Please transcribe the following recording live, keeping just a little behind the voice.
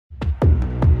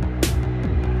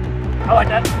I like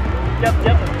that. Yep.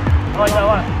 I like that a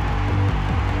lot.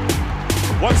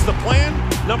 What's the plan?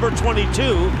 Number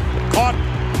 22, caught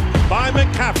by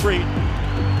McCaffrey.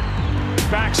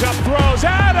 Backs up, throws,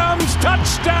 Adams,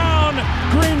 touchdown,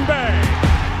 Green Bay.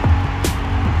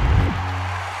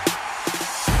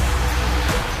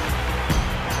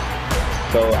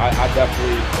 So I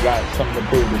definitely got something to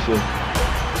prove this year.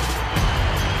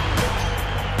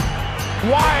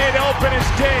 Wide open is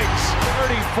Diggs.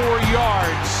 34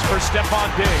 yards for Stephon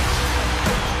Diggs.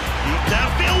 Deep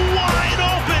downfield, wide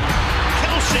open.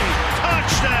 Kelsey,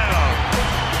 touchdown.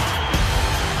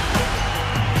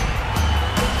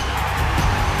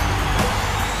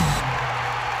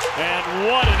 And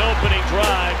what an opening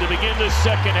drive to begin the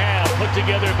second half, put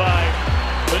together by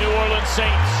the New Orleans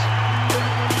Saints.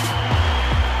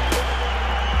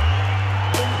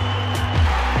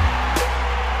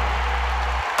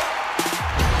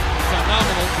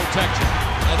 Phenomenal protection.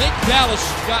 I think Dallas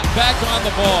got back on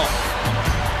the ball.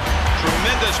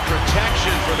 Tremendous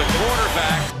protection for the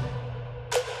quarterback.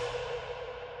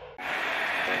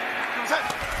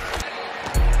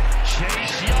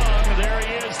 Chase Young, there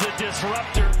he is, the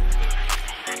disruptor.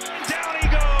 Down he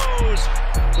goes,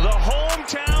 the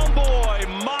hometown boy,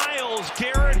 Myles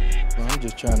Garrett. I'm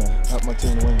just trying to help my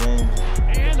team to win games.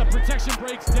 And the protection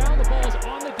breaks down. The ball is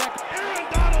on the deck. Aaron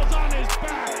Donald's on his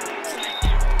back.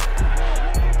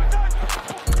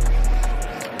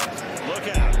 Look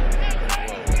out.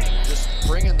 Just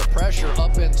bringing the pressure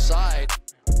up inside.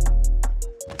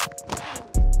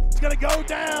 It's going to go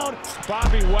down.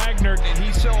 Bobby Wagner. And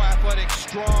he's so athletic,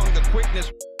 strong, the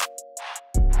quickness.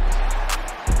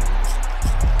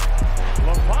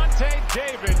 Levante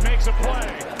David makes a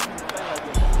play.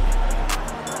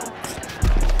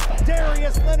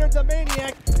 Darius Leonard, the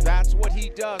maniac. That's what he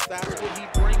does. That's what he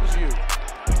brings you.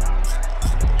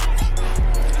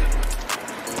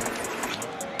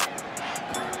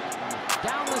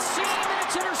 Down the seam, and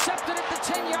it's intercepted at the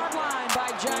 10-yard line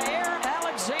by Jair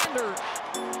Alexander.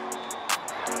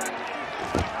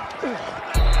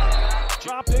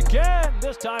 Dropped again,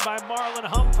 this time by Marlon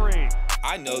Humphrey.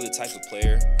 I know the type of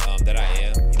player that I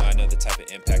am. You know, I know the type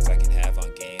of impact I can have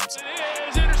on games. It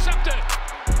is intercepted.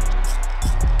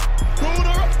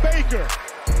 Baker,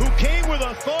 who came with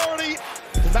authority.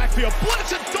 The backfield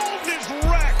blitz and Dalton is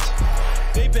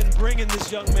wrecked. They've been bringing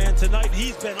this young man tonight.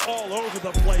 He's been all over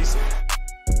the place.